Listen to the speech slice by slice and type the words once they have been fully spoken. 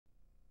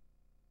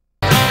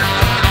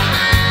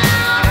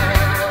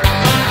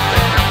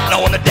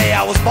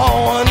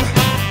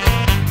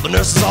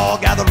nurses all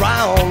gathered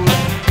round,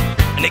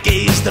 and they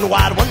gazed in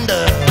wide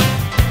wonder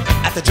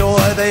at the joy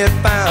they had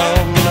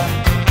found.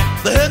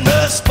 The head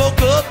nurse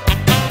spoke up,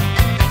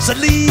 said,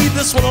 "Leave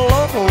this one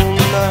alone."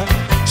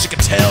 She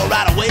could tell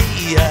right away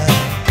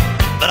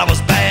that I was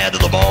bad to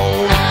the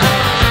bone.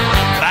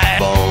 Bad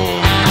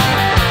bone.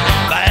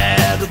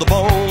 Bad to the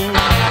bone.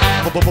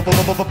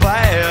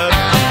 Bad.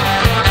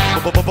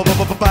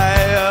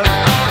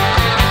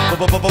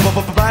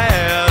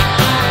 Bad.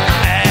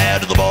 Bad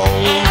to the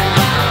bone.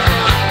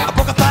 I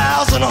broke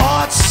 1,000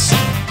 hearts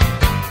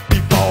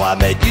before I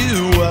met you.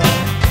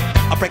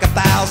 I'll break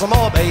 1,000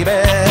 more, baby,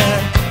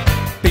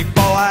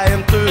 before I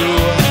am through.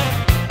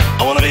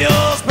 I wanna be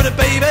yours, pretty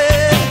baby,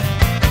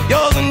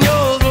 yours and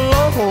yours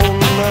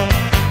alone.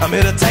 I'm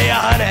here to tell you,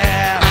 honey,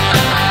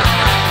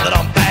 that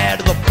I'm bad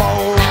to the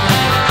bone.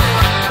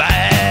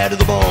 Bad to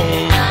the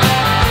bone.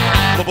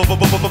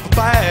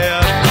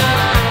 Bad.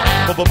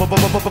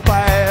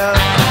 Bad.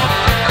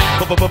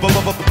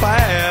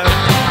 Bad.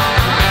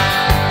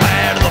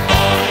 Bad to the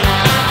bone.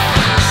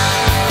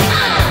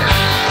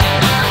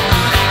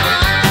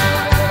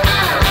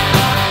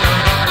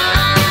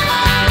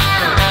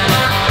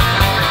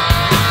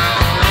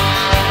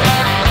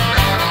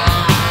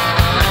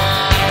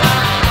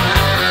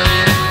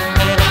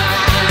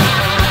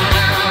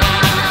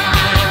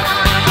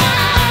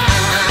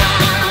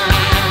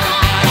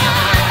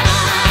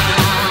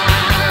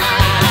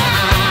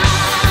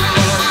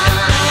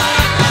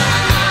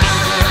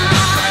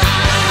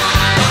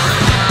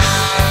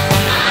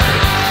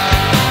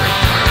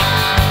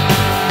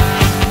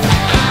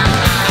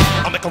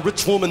 A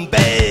rich woman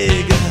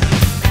beg,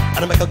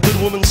 and I make a good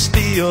woman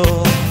steal.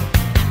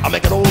 I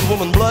make an old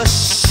woman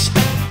blush,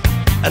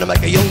 and I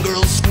make a young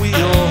girl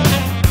squeal.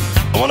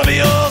 I wanna be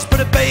yours,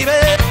 pretty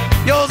baby,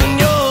 yours and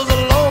yours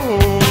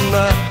alone.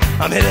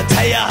 I'm here to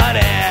tell you,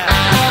 honey,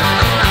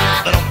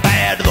 that I'm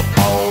bad to the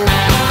bone.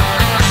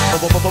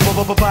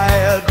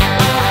 Bad.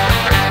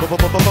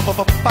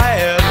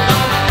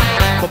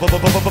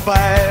 Bad.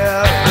 Bad.